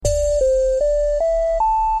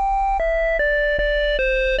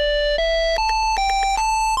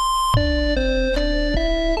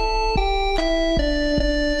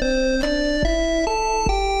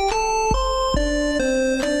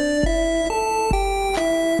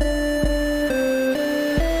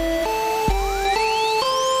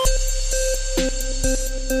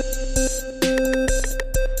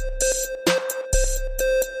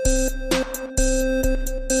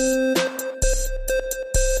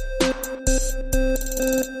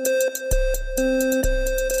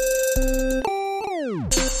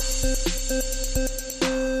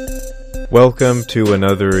Welcome to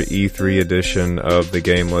another E3 edition of the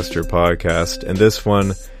Game Lister podcast. In this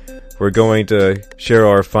one, we're going to share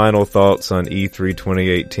our final thoughts on E3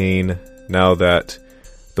 2018 now that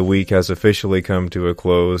the week has officially come to a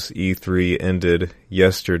close. E3 ended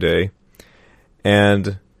yesterday.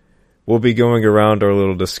 And we'll be going around our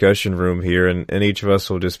little discussion room here, and each of us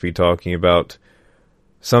will just be talking about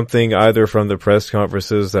something either from the press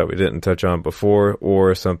conferences that we didn't touch on before,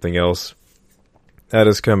 or something else that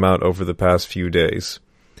has come out over the past few days.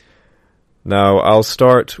 Now, I'll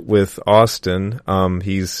start with Austin.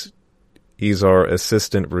 He's our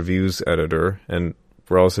assistant reviews editor, and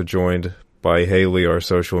we're also joined by Haley, our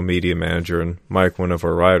social media manager, and Mike, one of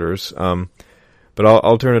our writers. But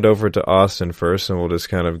I'll turn it over to Austin first, and we'll just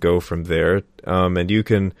kind of go from there. And you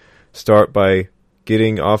can start by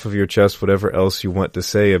getting off of your chest whatever else you want to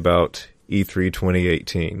say about E3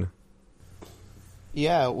 2018.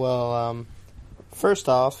 Yeah, well, first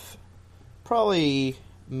off, probably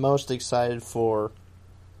most excited for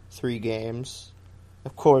 3 games.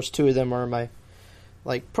 Of course, 2 of them are my,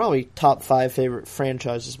 probably top 5 favorite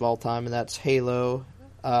franchises of all time, and that's Halo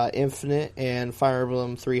Infinite and Fire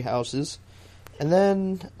Emblem 3 Houses. And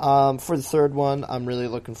then, for the third one, I'm really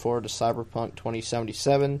looking forward to Cyberpunk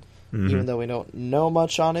 2077. Even though we don't know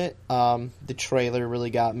much on it, the trailer really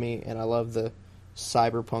got me, and I love the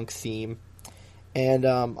Cyberpunk theme. And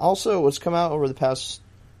also, what's come out over the past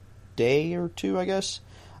day or 2, I guess,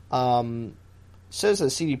 says that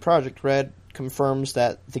CD Projekt Red confirms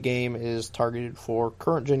that the game is targeted for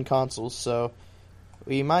current-gen consoles, so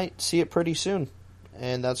we might see it pretty soon,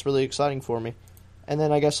 and that's really exciting for me. And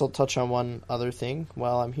then I guess I'll touch on one other thing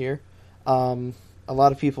while I'm here. A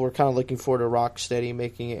lot of people are kind of looking forward to Rocksteady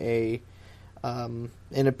making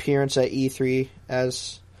an appearance at E3,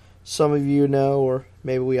 as some of you know, or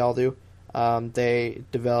maybe we all do. They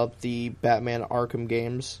developed the Batman Arkham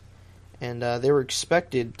games, and they were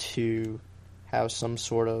expected to have some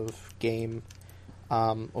sort of game.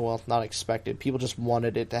 Well, not expected. People just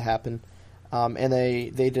wanted it to happen. And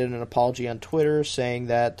they did an apology on Twitter saying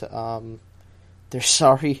that they're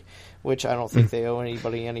sorry, which I don't think they owe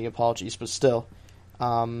anybody any apologies, but still.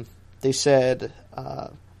 They said,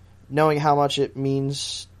 knowing how much it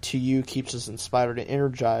means to you keeps us inspired and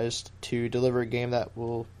energized to deliver a game that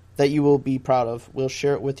you will be proud of. We'll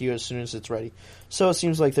share it with you as soon as it's ready. So it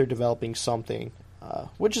seems like they're developing something,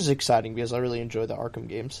 which is exciting because I really enjoy the Arkham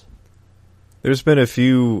games. There's been a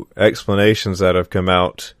few explanations that have come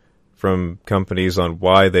out from companies on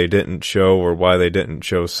why they didn't show or why they didn't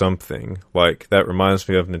show something. Like, that reminds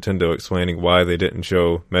me of Nintendo explaining why they didn't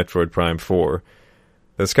show Metroid Prime 4.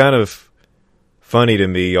 That's kind of funny to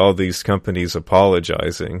me, all these companies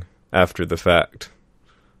apologizing after the fact.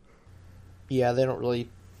 Yeah, they don't really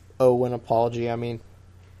owe an apology. I mean,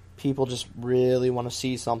 people just really want to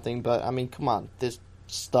see something, but, I mean, come on, this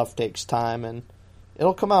stuff takes time, and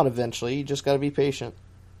it'll come out eventually. You just gotta be patient.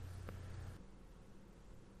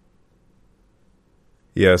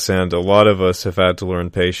 Yes, and a lot of us have had to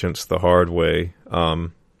learn patience the hard way.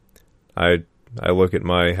 I look at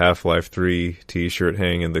my Half-Life 3 t-shirt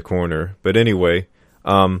hanging in the corner. But anyway,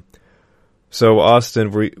 so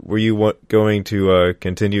Austin, were you going to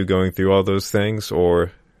continue going through all those things,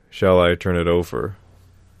 or shall I turn it over?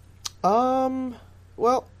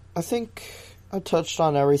 Well, I think I touched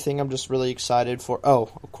on everything. I'm just really excited for...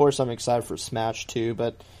 Oh, of course I'm excited for Smash 2,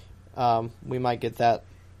 but we might get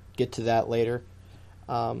to that later.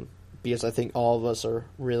 Because I think all of us are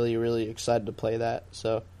really, really excited to play that.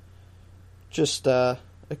 So, just a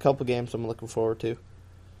couple games I'm looking forward to.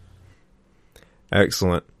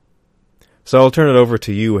 Excellent. So I'll turn it over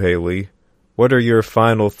to you, Haley. What are your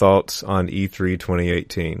final thoughts on E3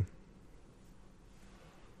 2018?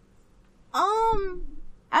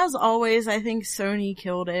 As always, I think Sony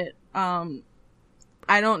killed it. I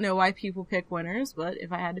don't know why people pick winners, but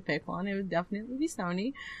if I had to pick one, it would definitely be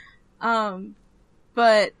Sony.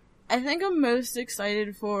 But I think I'm most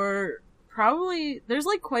excited for probably... There's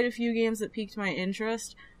quite a few games that piqued my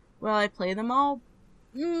interest. Will I play them all?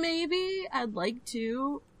 Maybe. I'd like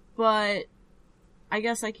to. But I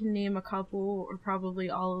guess I can name a couple, or probably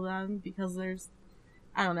all of them, because there's...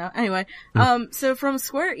 I don't know. Anyway, so from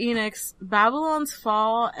Square Enix, Babylon's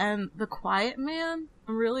Fall and The Quiet Man,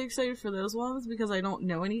 I'm really excited for those ones because I don't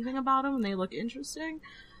know anything about them and they look interesting.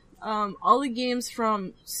 All the games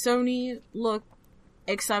from Sony look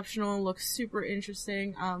exceptional, look super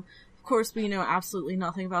interesting. Of course, we know absolutely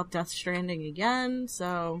nothing about Death Stranding again,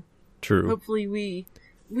 so true. Hopefully we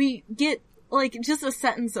get just a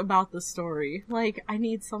sentence about the story. I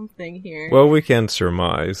need something here. Well, we can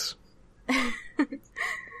surmise.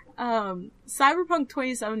 Cyberpunk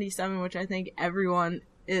 2077, which I think everyone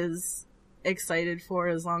is excited for,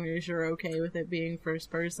 as long as you're okay with it being first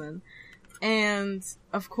person. And,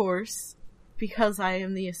 of course, because I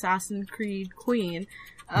am the Assassin's Creed queen,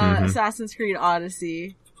 Assassin's Creed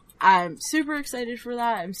Odyssey, I'm super excited for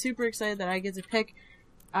that. I'm super excited that I get to pick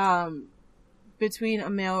between a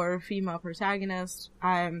male or a female protagonist.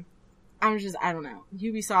 I'm just, I don't know.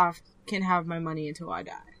 Ubisoft can have my money until I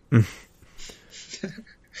die.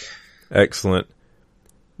 Excellent.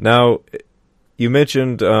 Now, you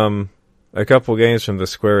mentioned a couple games from the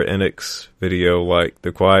Square Enix video, like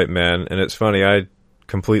The Quiet Man, and it's funny, I'd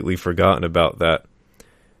completely forgotten about that.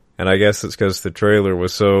 And I guess it's because the trailer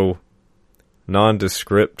was so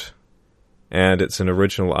nondescript, and it's an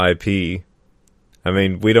original IP. I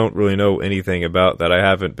mean, we don't really know anything about that. I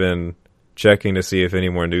haven't been checking to see if any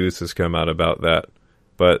more news has come out about that.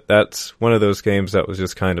 But that's one of those games that was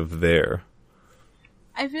just kind of there.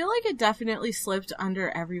 I feel like it definitely slipped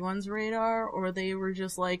under everyone's radar, or they were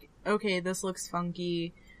just like, okay, this looks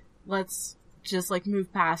funky, let's just like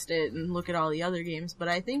move past it and look at all the other games. But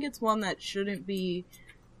I think it's one that shouldn't be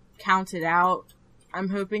counted out. I'm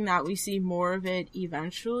hoping that we see more of it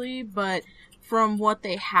eventually, but from what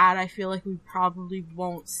they had, I feel like we probably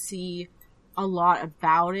won't see a lot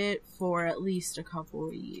about it for at least a couple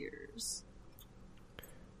of years.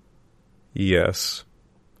 Yes,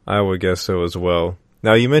 I would guess so as well.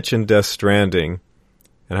 Now, you mentioned Death Stranding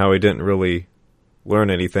and how we didn't really learn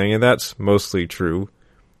anything, and that's mostly true.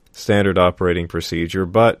 Standard operating procedure,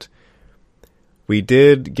 but we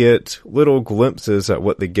did get little glimpses at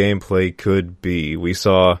what the gameplay could be. We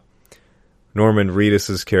saw Norman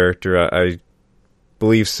Reedus' character, I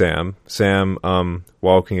believe Sam,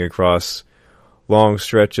 walking across long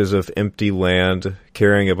stretches of empty land,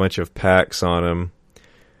 carrying a bunch of packs on him,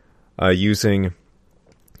 using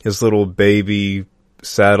his little baby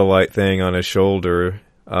satellite thing on his shoulder,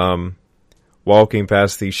 walking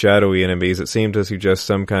past these shadowy enemies. It seemed to suggest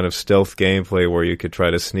some kind of stealth gameplay where you could try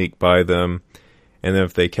to sneak by them, and then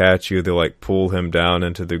if they catch you, they like pull him down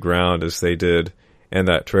into the ground as they did in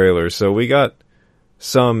that trailer. So we got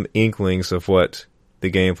some inklings of what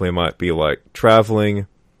the gameplay might be like. Traveling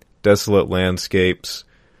desolate landscapes,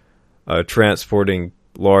 transporting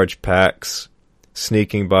large packs,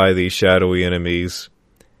 sneaking by these shadowy enemies.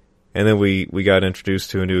 And then we got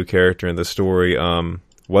introduced to a new character in the story.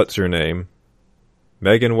 What's her name?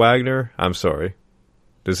 Megan Wagner? I'm sorry.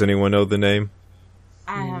 Does anyone know the name?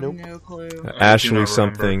 I have no clue. Ashley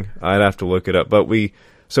something. I'd have to look it up. But we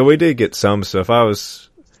did get some stuff. I was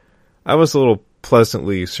a little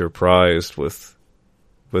pleasantly surprised with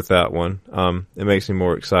that one. It makes me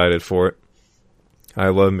more excited for it. I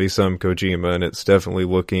love me some Kojima, and it's definitely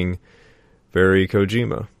looking very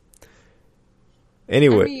Kojima.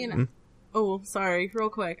 Anyway. I mean, oh, sorry, real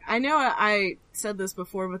quick. I know I said this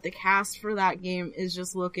before, but the cast for that game is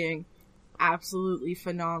just looking absolutely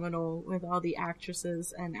phenomenal with all the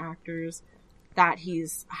actresses and actors that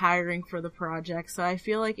he's hiring for the project. So I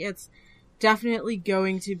feel like it's definitely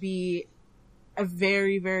going to be a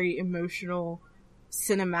very, very emotional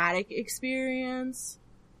cinematic experience.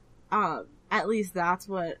 At least that's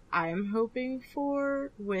what I'm hoping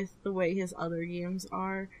for with the way his other games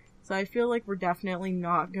are. So I feel like we're definitely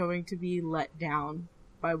not going to be let down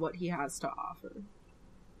by what he has to offer.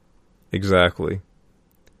 Exactly.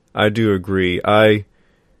 I do agree. I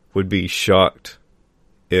would be shocked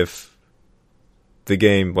if the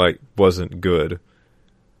game wasn't good.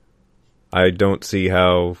 I don't see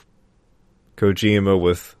how Kojima,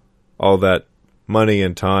 with all that money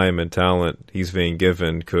and time and talent he's being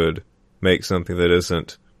given, could make something that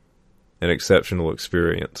isn't an exceptional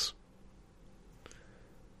experience.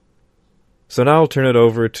 So now I'll turn it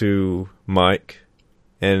over to Mike,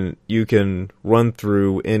 and you can run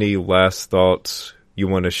through any last thoughts you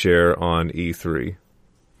want to share on E3.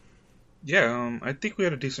 Yeah, I think we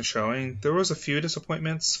had a decent showing. There was a few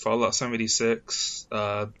disappointments. Fallout 76,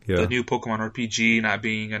 the new Pokemon RPG not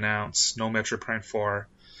being announced, no Metroid Prime 4.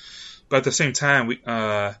 But at the same time,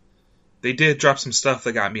 they did drop some stuff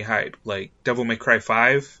that got me hyped, like Devil May Cry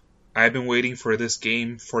 5. I've been waiting for this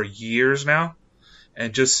game for years now,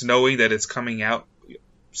 and just knowing that it's coming out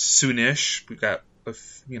soonish, we got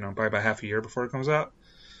by about half a year before it comes out,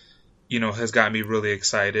 has got me really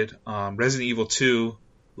excited. Resident Evil 2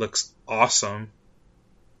 looks awesome.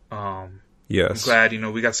 Yes. I'm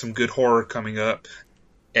glad, we got some good horror coming up.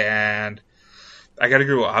 And I gotta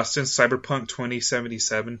agree with Austin, Cyberpunk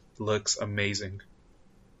 2077 looks amazing.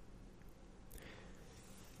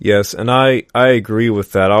 Yes, and I agree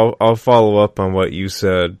with that. I'll follow up on what you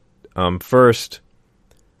said. First,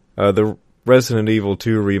 the Resident Evil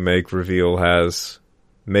 2 remake reveal has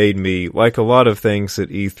made me, like a lot of things at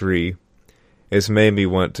E3, it's made me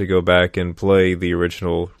want to go back and play the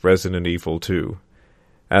original Resident Evil 2.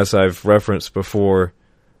 As I've referenced before,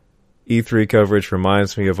 E3 coverage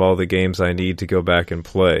reminds me of all the games I need to go back and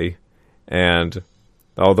play, and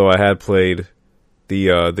although I had played the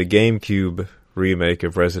GameCube remake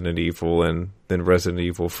of Resident Evil and then Resident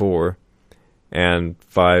Evil 4 and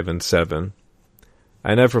 5 and 7,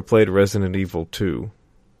 I never played Resident Evil 2.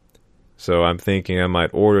 So I'm thinking I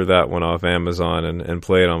might order that one off Amazon and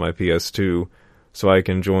play it on my PS2 so I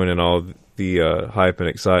can join in all the hype and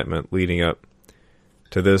excitement leading up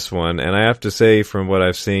to this one. And I have to say, from what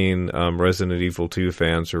I've seen, Resident Evil 2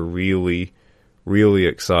 fans are really, really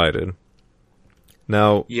excited.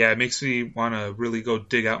 Now, yeah, it makes me want to really go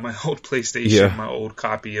dig out my old PlayStation, my old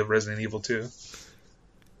copy of Resident Evil 2.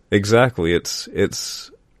 Exactly.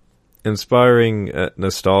 It's inspiring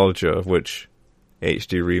nostalgia, which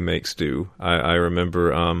HD remakes do. I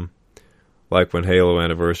remember, like when Halo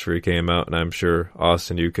Anniversary came out, and I'm sure,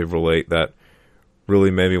 Austin, you could relate, that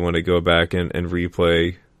really made me want to go back and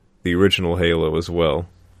replay the original Halo as well.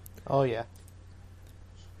 Oh, yeah.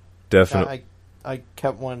 Definitely. I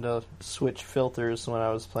kept wanting to switch filters when I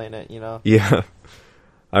was playing it, you know? Yeah.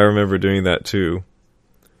 I remember doing that too.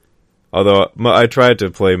 Although I tried to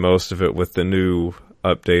play most of it with the new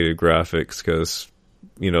updated graphics, because,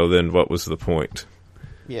 then what was the point?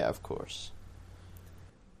 Yeah, of course.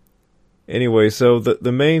 Anyway, so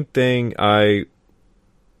the main thing I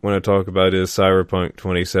want to talk about is Cyberpunk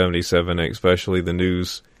 2077, especially the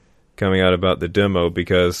news coming out about the demo,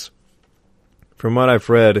 because from what I've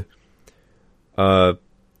read,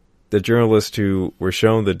 the journalists who were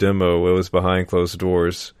shown the demo, it was behind closed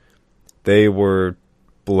doors, they were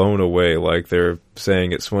blown away. Like, they're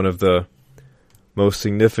saying it's one of the most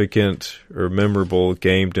significant or memorable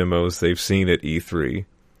game demos they've seen at E3.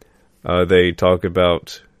 They talk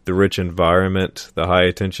about the rich environment, the high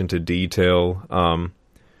attention to detail,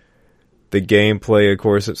 the gameplay. Of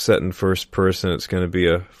course, it's set in first person. It's going to be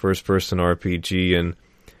a first person RPG, and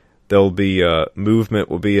there'll be movement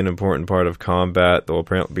will be an important part of combat. There'll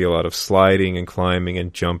apparently be a lot of sliding and climbing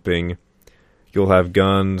and jumping. You'll have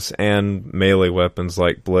guns and melee weapons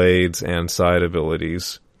like blades and side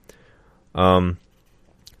abilities. The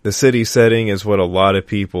city setting is what a lot of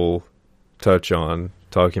people touch on,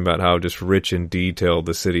 talking about how just rich and detailed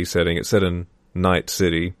the city setting. It's set in Night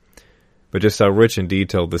City, but just how rich and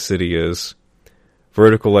detailed the city is.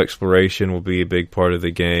 Vertical exploration will be a big part of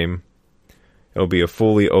the game. It'll be a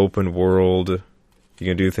fully open world. You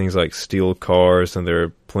can do things like steal cars, and there are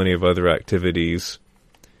plenty of other activities.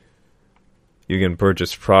 You can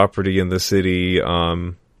purchase property in the city,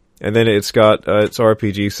 and then it's got its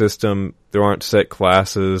RPG system. There aren't set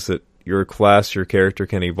classes. That your character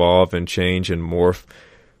can evolve and change and morph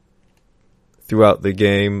throughout the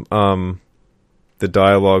game. The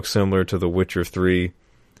dialogue similar to The Witcher 3.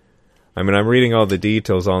 I mean, I'm reading all the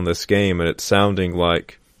details on this game, and it's sounding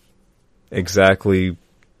like exactly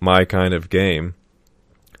my kind of game.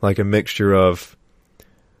 Like a mixture of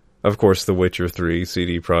course, The Witcher 3,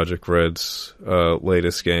 CD Projekt Red's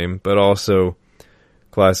latest game, but also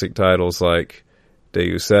classic titles like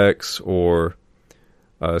Deus Ex or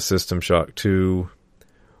System Shock 2,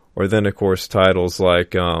 or then, of course, titles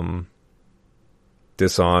like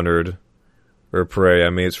Dishonored or Prey.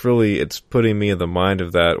 I mean, it's putting me in the mind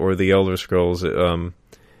of that, or The Elder Scrolls.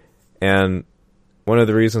 And one of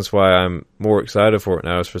the reasons why I'm more excited for it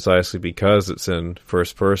now is precisely because it's in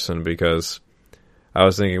first person, because I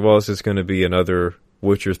was thinking, well, it's just going to be another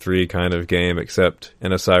Witcher 3 kind of game, except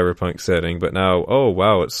in a cyberpunk setting. But now, oh,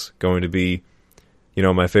 wow, it's going to be,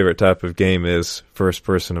 my favorite type of game is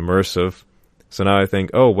first-person immersive. So now I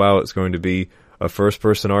think, oh, wow, it's going to be a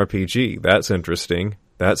first-person RPG. That's interesting.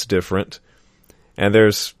 That's different. And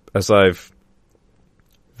there's, as I've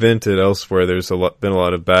vented elsewhere, there's been a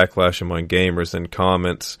lot of backlash among gamers and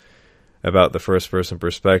comments about the first-person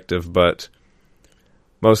perspective, but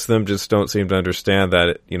most of them just don't seem to understand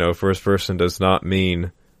that, first person does not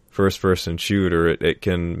mean first person shooter. It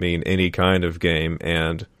can mean any kind of game,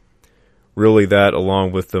 and really that,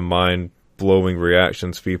 along with the mind-blowing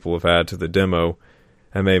reactions people have had to the demo,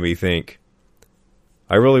 have made me think,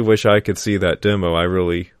 I really wish I could see that demo. I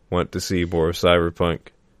really want to see more of Cyberpunk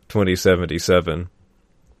 2077.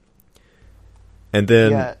 And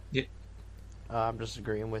then... Yeah. I'm just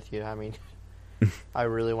agreeing with you. I mean, I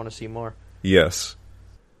really want to see more. Yes.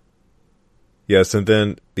 Yes, and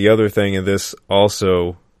then the other thing in this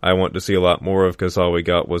also I want to see a lot more of, because all we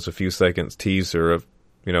got was a few seconds teaser of,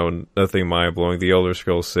 nothing mind-blowing. The Elder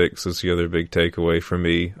Scrolls 6 is the other big takeaway for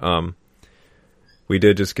me. We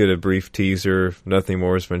did just get a brief teaser. Nothing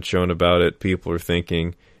more has been shown about it. People are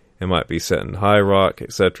thinking it might be set in High Rock,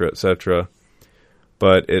 etc., etc.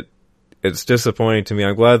 but it's disappointing to me.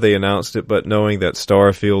 I'm glad they announced it, but knowing that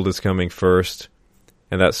Starfield is coming first,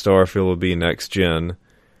 and that Starfield will be next gen,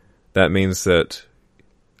 that means that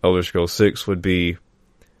Elder Scrolls 6 would be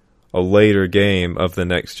a later game of the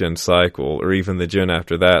next gen cycle, or even the gen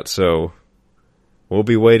after that, so we'll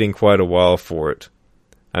be waiting quite a while for it.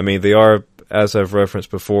 I mean, they are, as I've referenced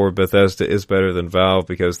before, Bethesda is better than Valve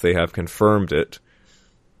because they have confirmed it,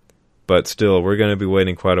 but still, we're going to be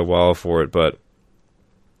waiting quite a while for it, but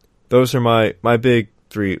those are my big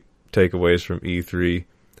 3 takeaways from E3.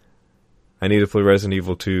 I need to play Resident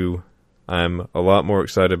Evil 2. I'm a lot more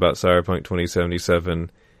excited about Cyberpunk 2077,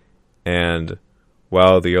 and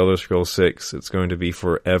wow, the Elder Scrolls 6, it's going to be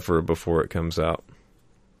forever before it comes out.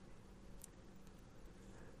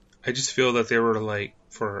 I just feel that they were like,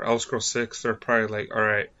 for Elder Scrolls 6, they're probably like,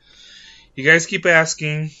 alright, you guys keep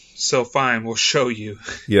asking, so fine, we'll show you.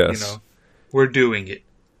 Yes. We're doing it.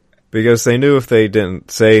 Because they knew if they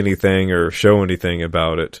didn't say anything or show anything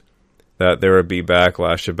about it, that there would be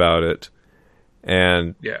backlash about it.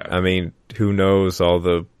 And, yeah. I mean, who knows all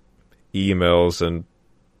the emails and,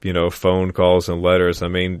 phone calls and letters. I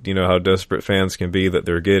mean, you know how desperate fans can be that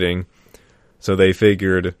they're getting. So they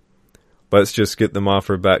figured, let's just get them off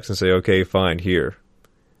our backs and say, okay, fine, here.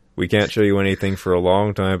 We can't show you anything for a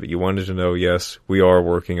long time, but you wanted to know, yes, we are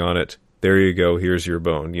working on it. There you go, here's your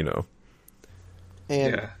bone,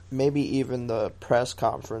 And maybe even the press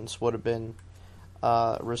conference would have been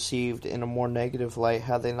received in a more negative light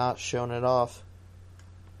had they not shown it off.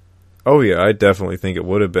 Oh yeah, I definitely think it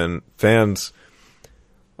would have been. Fans,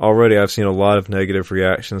 already I've seen a lot of negative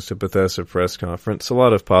reactions to Bethesda press conference, a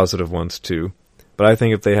lot of positive ones too. But I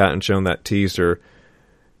think if they hadn't shown that teaser,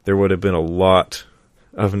 there would have been a lot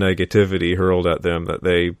of negativity hurled at them that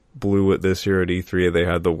they blew it this year at E3, they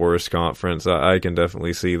had the worst conference. I can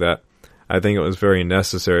definitely see that. I think it was very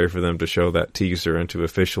necessary for them to show that teaser and to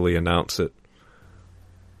officially announce it.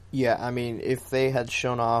 Yeah, I mean, if they had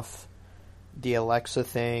shown off the Alexa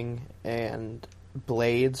thing and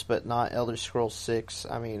Blades, but not Elder Scrolls 6,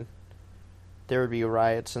 I mean, there would be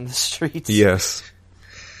riots in the streets. Yes.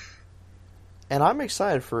 And I'm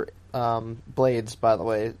excited for Blades, by the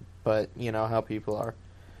way, but you know how people are.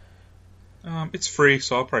 It's free,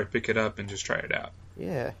 so I'll probably pick it up and just try it out.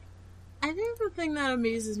 Yeah. I think the thing that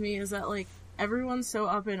amazes me is that, like, everyone's so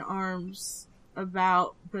up in arms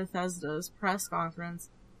about Bethesda's press conference,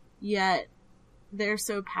 yet they're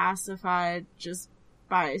so pacified just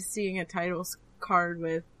by seeing a title card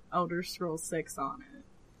with Elder Scrolls 6 on it.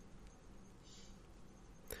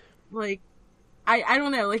 Like, I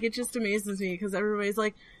don't know, like, it just amazes me because everybody's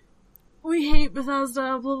like, we hate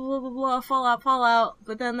Bethesda, blah, blah, blah, blah, Fallout,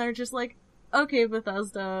 but then they're just like, okay,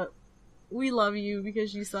 Bethesda, we love you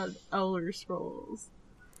because you said Elder Scrolls.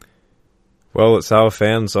 Well, it's how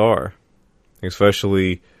fans are.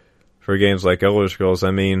 Especially for games like Elder Scrolls.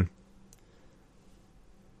 I mean,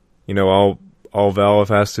 all Valve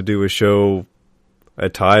has to do is show a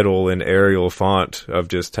title in Arial font of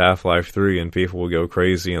just Half-Life 3 and people will go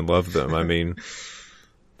crazy and love them. I mean,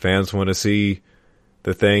 fans want to see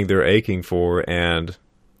the thing they're aching for, and,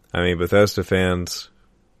 I mean, Bethesda fans,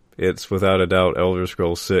 it's without a doubt Elder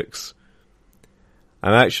Scrolls 6.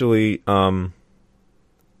 I'm actually, I'm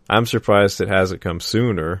surprised it hasn't come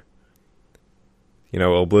sooner.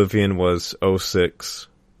 Oblivion was 06,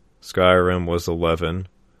 Skyrim was 11,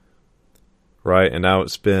 right? And now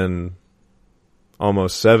it's been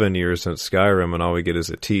almost 7 years since Skyrim, and all we get is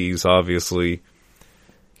a tease. Obviously,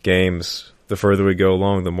 games, the further we go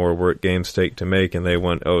along, the more work games take to make, and they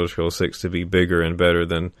want Elder Scrolls 6 to be bigger and better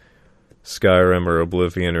than Skyrim or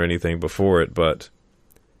Oblivion or anything before it, but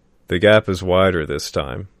the gap is wider this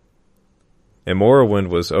time. And Morrowind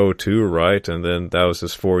was 02, right? And then that was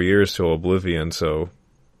just 4 years till Oblivion, so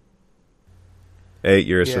 8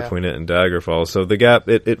 years between it and Daggerfall. So the gap,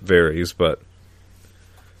 it varies, but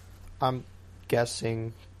I'm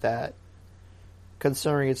guessing that,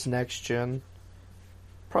 considering it's next gen,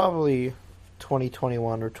 probably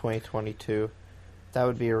 2021 or 2022. That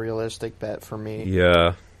would be a realistic bet for me.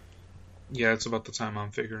 Yeah. Yeah, it's about the time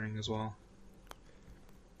I'm figuring as well.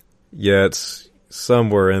 Yeah, it's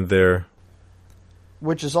somewhere in there.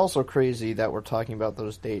 Which is also crazy that we're talking about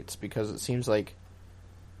those dates, because it seems like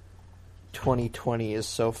 2020 is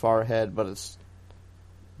so far ahead, but it's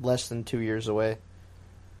less than 2 years away.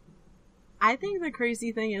 I think the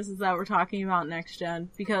crazy thing is that we're talking about next gen,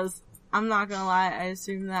 because I'm not gonna lie, I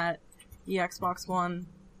assume that the Xbox One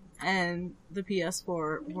and the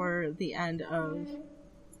PS4 were the end of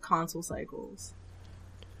console cycles.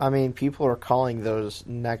 I mean, people are calling those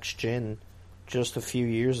next gen just a few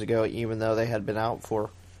years ago, even though they had been out for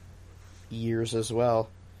years as well.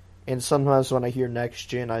 And sometimes when I hear next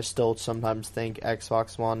gen, I still sometimes think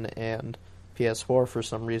Xbox One and PS4 for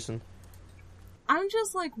some reason. I'm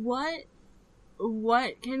just like,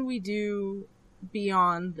 what can we do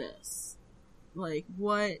beyond this? Like,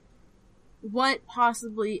 what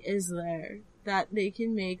possibly is there that they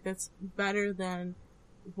can make that's better than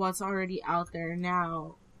what's already out there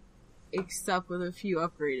now, except with a few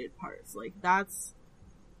upgraded parts? Like, that's...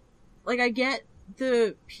 Like, I get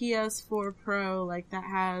the PS4 Pro, like, that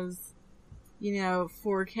has,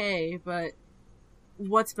 4K, but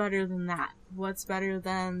what's better than that? What's better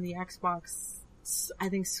than the Xbox, I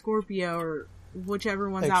think, Scorpio, or whichever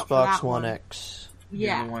one's out for that Xbox One one? X.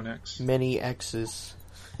 Yeah. One X. Many X's.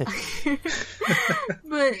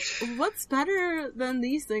 But what's better than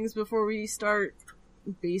these things before we start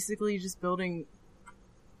basically just building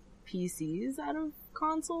PCs out of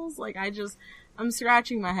consoles? Like, I'm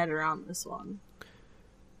scratching my head around this one.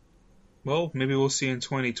 Well, maybe we'll see in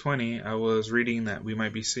 2020. I was reading that we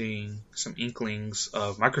might be seeing some inklings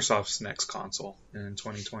of Microsoft's next console in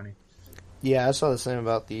 2020. Yeah, I saw the same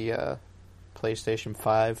about the PlayStation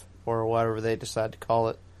 5, or whatever they decide to call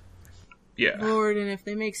it. Yeah. Lord, and if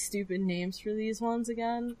they make stupid names for these ones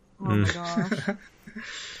again, oh my gosh.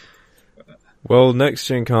 Well,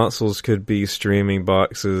 next-gen consoles could be streaming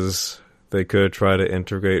boxes. They could try to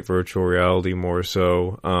integrate virtual reality more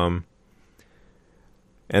so.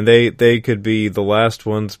 And they could be the last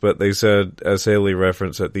ones, but they said, as Haley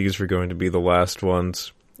referenced, that these were going to be the last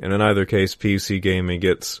ones. And in either case, PC gaming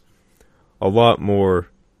gets a lot more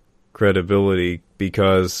credibility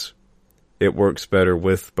because it works better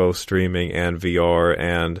with both streaming and VR,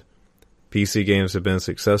 and PC games have been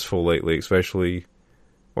successful lately, especially,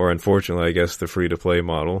 or unfortunately, I guess, the free-to-play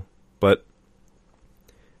model. But,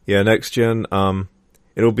 yeah, next gen,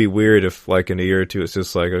 it'll be weird if, like, in a year or two, it's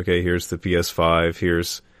just like, okay, here's the PS5,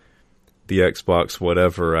 here's the Xbox,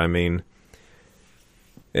 whatever. I mean,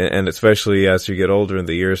 and especially as you get older and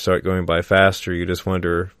the years start going by faster, you just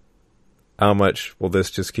wonder, how much will this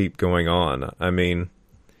just keep going on? I mean,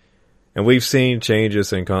 and we've seen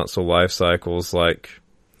changes in console life cycles, like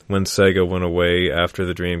when Sega went away after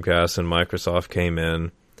the Dreamcast and Microsoft came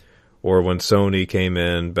in, or when Sony came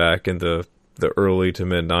in back in the early to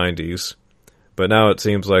mid-90s. But now it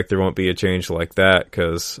seems like there won't be a change like that,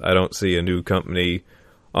 because I don't see a new company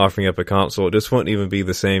offering up a console. It just wouldn't even be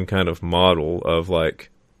the same kind of model of, like,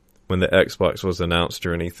 when the Xbox was announced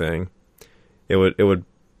or anything. It would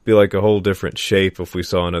be like a whole different shape if we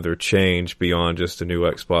saw another change beyond just a new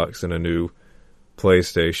Xbox and a new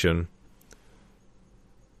PlayStation.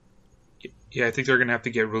 Yeah, I think they're going to have to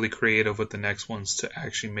get really creative with the next ones to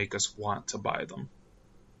actually make us want to buy them.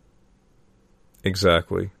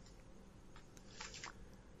 Exactly.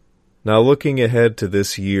 Now, looking ahead to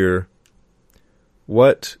this year,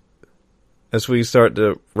 as we start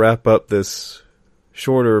to wrap up this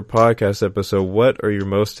shorter podcast episode, what are your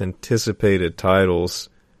most anticipated titles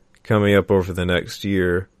coming up over the next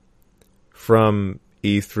year from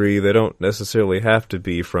E3? They don't necessarily have to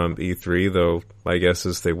be from E3, though my guess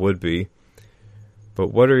is they would be. But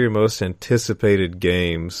what are your most anticipated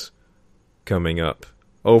games coming up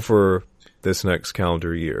over this next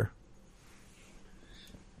calendar year?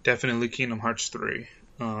 Definitely Kingdom Hearts 3.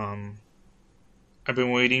 I've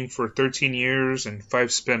been waiting for 13 years and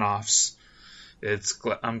 5 spin-offs.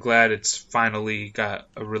 I'm glad it's finally got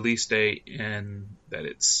a release date and that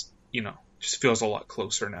it's, just feels a lot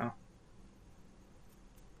closer now.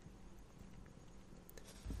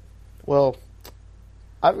 Well,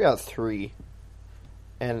 I've got 3.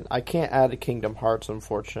 And I can't add a Kingdom Hearts,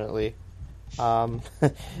 unfortunately,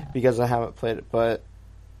 because I haven't played it. But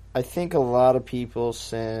I think a lot of people,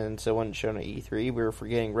 since it wasn't shown at E3, we were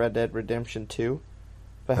forgetting Red Dead Redemption 2.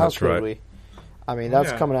 But how could we? I mean,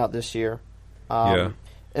 that's coming out this year.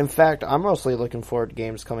 In fact, I'm mostly looking forward to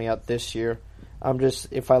games coming out this year.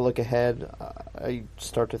 If I look ahead, I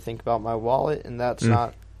start to think about my wallet, and that's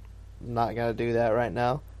not going to do that right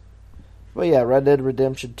now. But yeah, Red Dead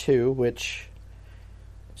Redemption 2, which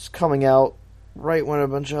is coming out right when a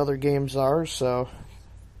bunch of other games are, so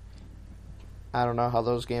I don't know how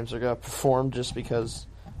those games are going to perform just because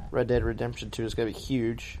Red Dead Redemption 2 is going to be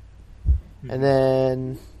huge. And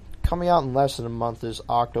then coming out in less than a month is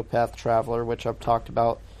Octopath Traveler, which I've talked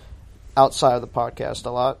about outside of the podcast a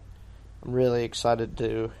lot. I'm really excited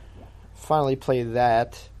to finally play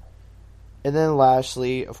that. And then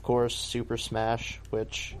lastly, of course, Super Smash,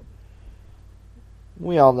 which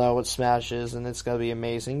we all know what Smash is, and it's going to be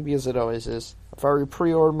amazing, because it always is. If I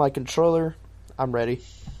pre-order my controller, I'm ready.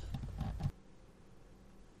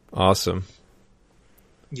 Awesome.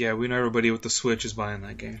 Yeah, we know everybody with the Switch is buying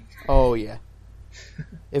that game. Oh, yeah.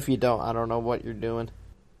 If you don't, I don't know what you're doing.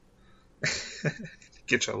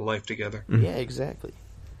 Get your life together. Yeah, exactly.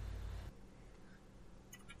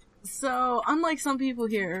 So, unlike some people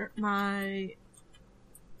here, my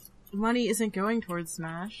money isn't going towards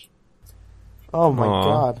Smash. Oh my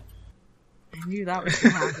god. I knew that was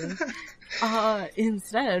going to happen.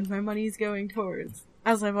 Instead, my money's going towards,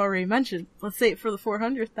 as I've already mentioned, let's say it for the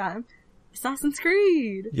 400th time, Assassin's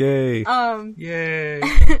Creed! Yay! Yay!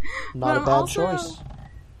 Not a bad choice.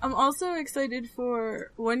 I'm also excited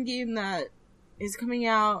for one game that is coming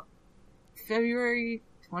out February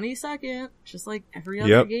 22nd, just like every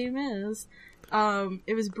other game is.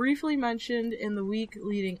 It was briefly mentioned in the week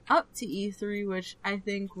leading up to E3, which I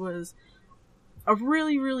think was a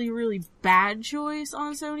really, really, really bad choice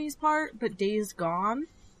on Sony's part, but Days Gone.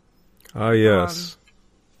 Oh, yes.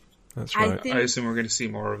 That's right. I assume we're going to see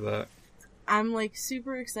more of that. I'm, like,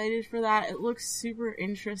 super excited for that. It looks super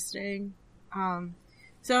interesting.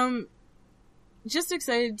 So I'm just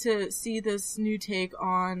excited to see this new take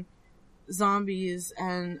on zombies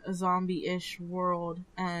and a zombie-ish world,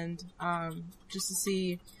 and just to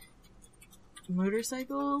see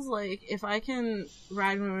motorcycles. Like, if I can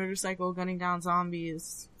ride my motorcycle gunning down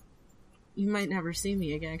zombies, you might never see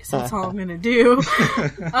me again, because that's all I'm gonna do.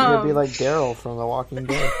 You'll be like Daryl from The Walking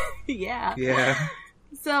Dead. Yeah.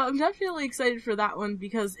 So I'm definitely excited for that one,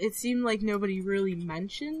 because it seemed like nobody really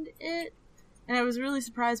mentioned it, and I was really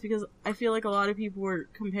surprised because I feel like a lot of people were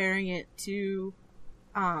comparing it to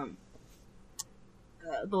The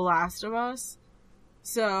Last of Us.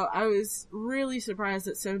 So I was really surprised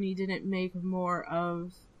that Sony didn't make more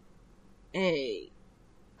of a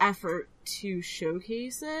effort to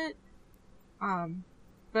showcase it.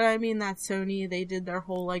 But I mean, that's Sony. They did their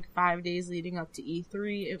whole, like, 5 days leading up to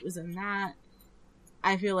E3. It was in that.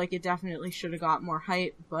 I feel like it definitely should have got more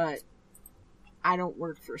hype, but I don't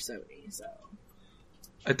work for Sony, so.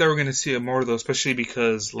 I thought we were going to see more of those, especially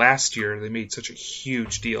because last year they made such a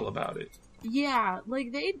huge deal about it. Yeah,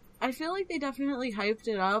 like, I feel like they definitely hyped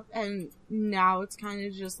it up, and now it's kind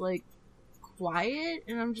of just, like, quiet,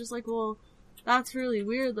 and I'm just like, well, that's really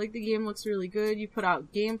weird. Like, the game looks really good. You put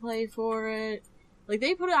out gameplay for it. Like,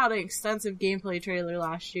 they put out an extensive gameplay trailer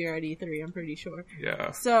last year at E3, I'm pretty sure.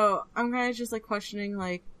 Yeah. So, I'm kind of just, like, questioning,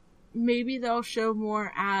 like, maybe they'll show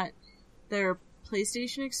more at their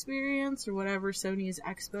PlayStation experience, or whatever Sony's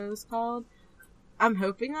Expo is called. I'm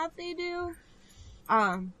hoping that they do.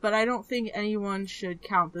 But I don't think anyone should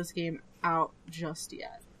count this game out just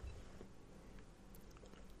yet.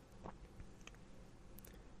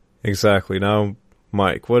 Exactly. Now,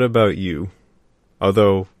 Mike, what about you?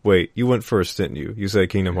 Although, wait, you went first, didn't you? You said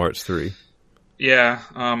Kingdom Hearts 3. Yeah,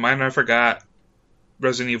 I never forgot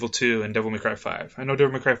Resident Evil 2 and Devil May Cry 5. I know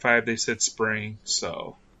Devil May Cry 5, they said spring,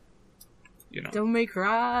 so, you know. Devil May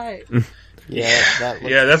Cry!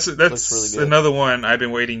 That's really good. Another one I've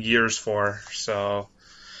been waiting years for. So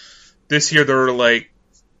this year they're like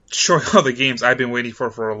showing all the games I've been waiting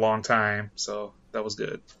for a long time. So that was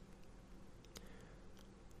good.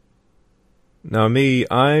 Now me,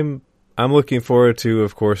 I'm looking forward to,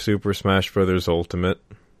 of course, Super Smash Bros. Ultimate,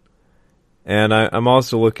 and I'm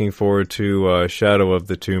also looking forward to Shadow of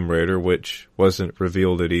the Tomb Raider, which wasn't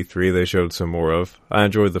revealed at E3. They showed some more of. I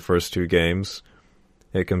enjoyed the first two games.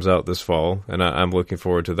 It comes out this fall, and I'm looking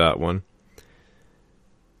forward to that one.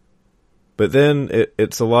 But then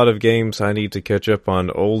it's a lot of games I need to catch up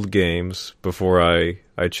on old games before I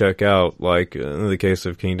check out. Like in the case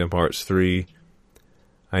of Kingdom Hearts 3,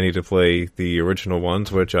 I need to play the original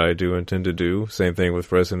ones, which I do intend to do. Same thing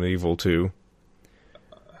with Resident Evil 2.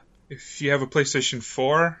 If you have a PlayStation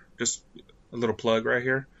 4, just a little plug right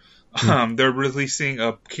here. They're releasing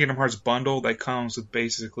a Kingdom Hearts bundle that comes with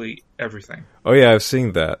basically everything. Oh yeah, I've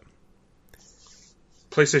seen that.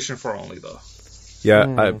 PlayStation 4 only though.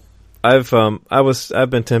 Yeah, I've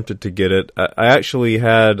been tempted to get it. I actually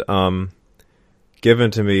had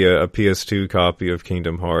given to me a PS2 copy of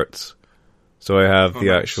Kingdom Hearts, so I have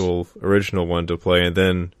the actual original one to play, and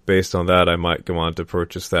then based on that, I might go on to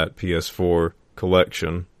purchase that PS4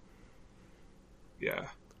 collection. Yeah.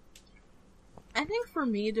 I think for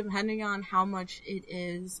me, depending on how much it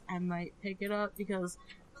is, I might pick it up, because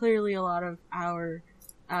clearly a lot of our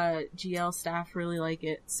GL staff really like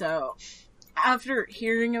it. So after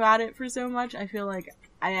hearing about it for so much, I feel like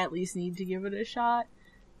I at least need to give it a shot.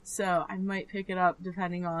 So I might pick it up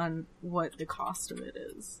depending on what the cost of it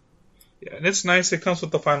is. Yeah, and it's nice. It comes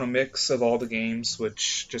with the final mix of all the games,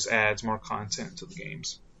 which just adds more content to the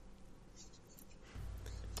games.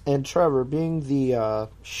 And Trevor, being the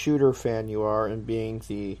shooter fan you are, and being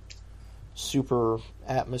the super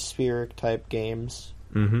atmospheric type games,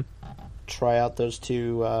 try out those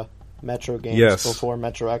two Metro games before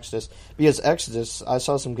Metro Exodus. Because Exodus, I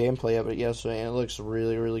saw some gameplay of it yesterday, and it looks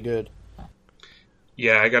really, really good.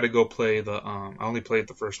 Yeah, I got to go play the. I only played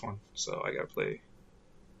the first one, so I got to play.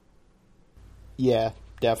 Yeah,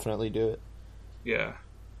 definitely do it. Yeah,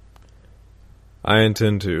 I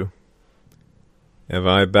intend to. And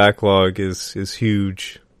my backlog is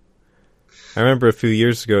huge. I remember a few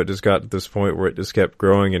years ago, it just got to this point where it just kept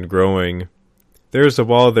growing and growing. There was a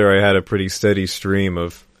while there I had a pretty steady stream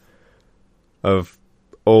of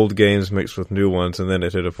old games mixed with new ones, and then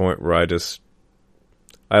it hit a point where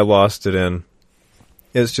I lost it, and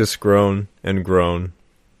it's just grown and grown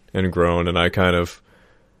and grown, and I kind of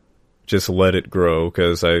just let it grow,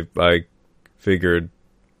 because I figured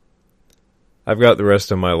I've got the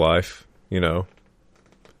rest of my life, no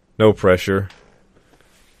pressure.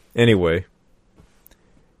 Anyway,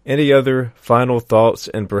 any other final thoughts,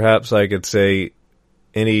 and perhaps I could say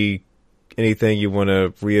anything you want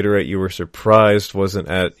to reiterate you were surprised wasn't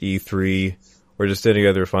at E3, or just any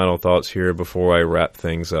other final thoughts here before I wrap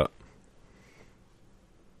things up?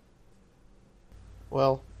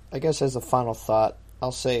 Well, I guess as a final thought,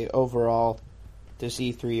 I'll say overall, this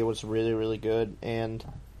E3 was really, really good, and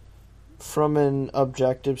from an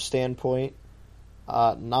objective standpoint,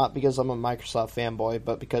 not because I'm a Microsoft fanboy,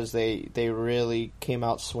 but because they really came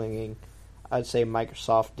out swinging, I'd say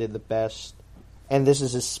Microsoft did the best. And this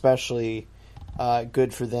is especially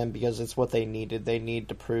good for them because it's what they needed. They need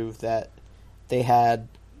to prove that they had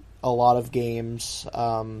a lot of games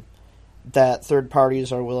that third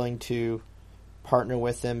parties are willing to partner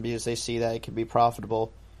with them because they see that it can be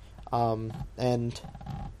profitable. And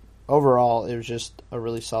overall, it was just a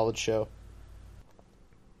really solid show.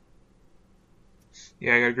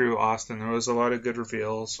 Yeah, I agree with Austin. There was a lot of good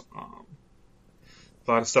reveals. A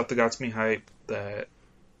lot of stuff that got me hyped that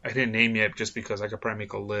I didn't name yet just because I could probably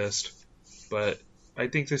make a list. But I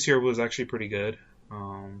think this year was actually pretty good.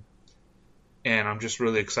 And I'm just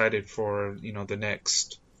really excited for, the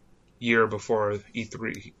next year before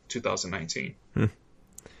E3 2019. I'm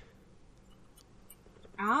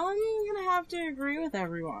gonna have to agree with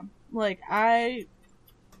everyone. I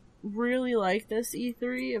really like this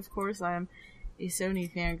E3. Of course, I'm a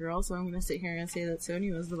Sony fangirl, so I'm gonna sit here and say that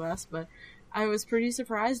Sony was the best, but I was pretty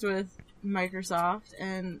surprised with Microsoft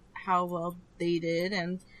and how well they did,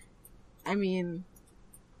 and I mean,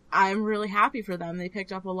 I'm really happy for them. They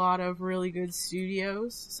picked up a lot of really good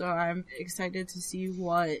studios, so I'm excited to see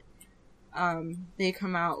what they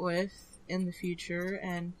come out with in the future,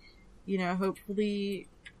 and hopefully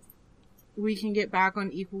we can get back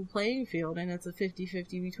on equal playing field, and it's a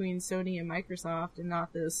 50-50 between Sony and Microsoft, and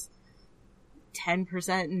not this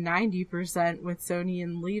 10% and 90% with Sony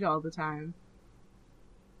in lead all the time.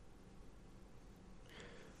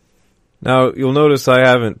 Now, you'll notice I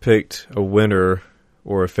haven't picked a winner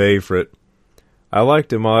or a favorite. I liked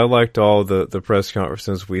them all. I liked all the press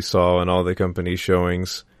conferences we saw and all the company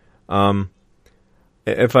showings.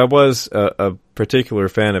 If I was a particular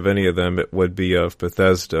fan of any of them, it would be of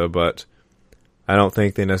Bethesda, but I don't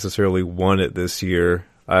think they necessarily won it this year.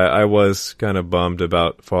 I was kind of bummed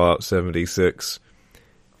about Fallout 76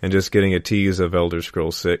 and just getting a tease of Elder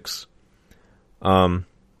Scrolls 6.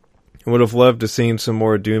 I would have loved to seen some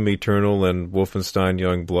more Doom Eternal and Wolfenstein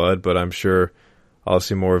Youngblood, but I'm sure I'll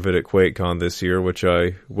see more of it at QuakeCon this year, which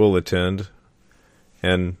I will attend.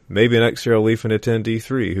 And maybe next year I'll even attend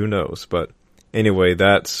E3, who knows. But anyway,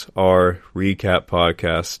 that's our recap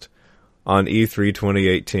podcast on E3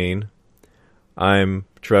 2018. I'm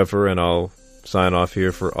Trevor, and I'll sign off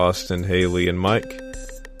here for Austin, Haley, and Mike.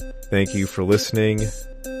 Thank you for listening.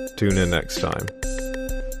 Tune in next time.